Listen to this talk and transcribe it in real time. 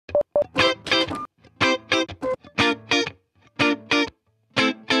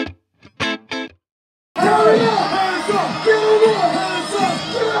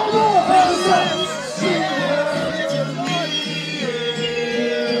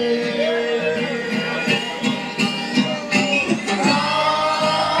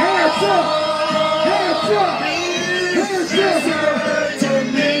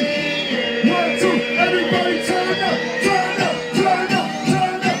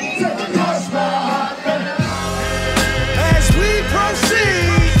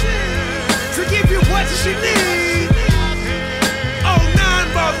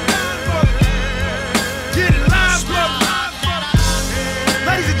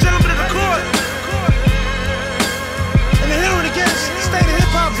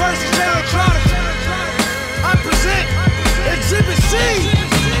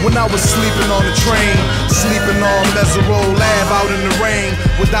when I was sleeping on the train, sleeping on Mesero Lab out in the rain,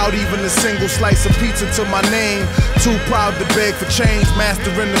 without even a single slice of pizza to my name. Too proud to beg for change,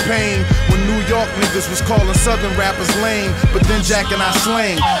 mastering the pain. When New York niggas was calling Southern rappers lame, but then Jack and I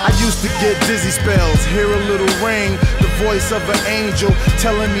slang. I used to get dizzy spells, hear a little ring, the voice of an angel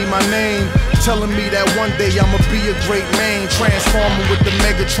telling me my name, telling me that one day I'ma be a great man, transforming with the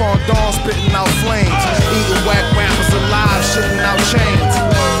Megatron dawn, spitting out flames, eating whack rappers alive, shitting out chains.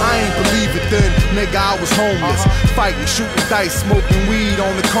 I ain't believe it then, nigga, I was homeless, fighting, shooting dice, smoking weed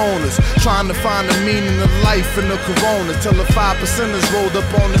on the corners, trying to find the meaning of life in the corona, till the 5%ers rolled up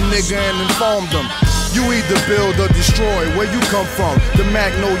on the nigga and informed them, you either build or destroy. Where you come from? The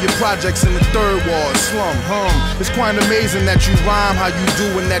Magnolia Projects in the Third Ward slum. It's quite amazing that you rhyme how you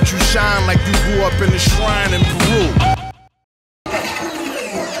do and that you shine like you grew up in a shrine in Peru.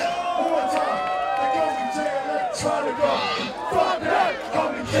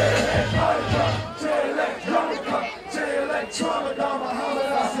 Jay Electronica,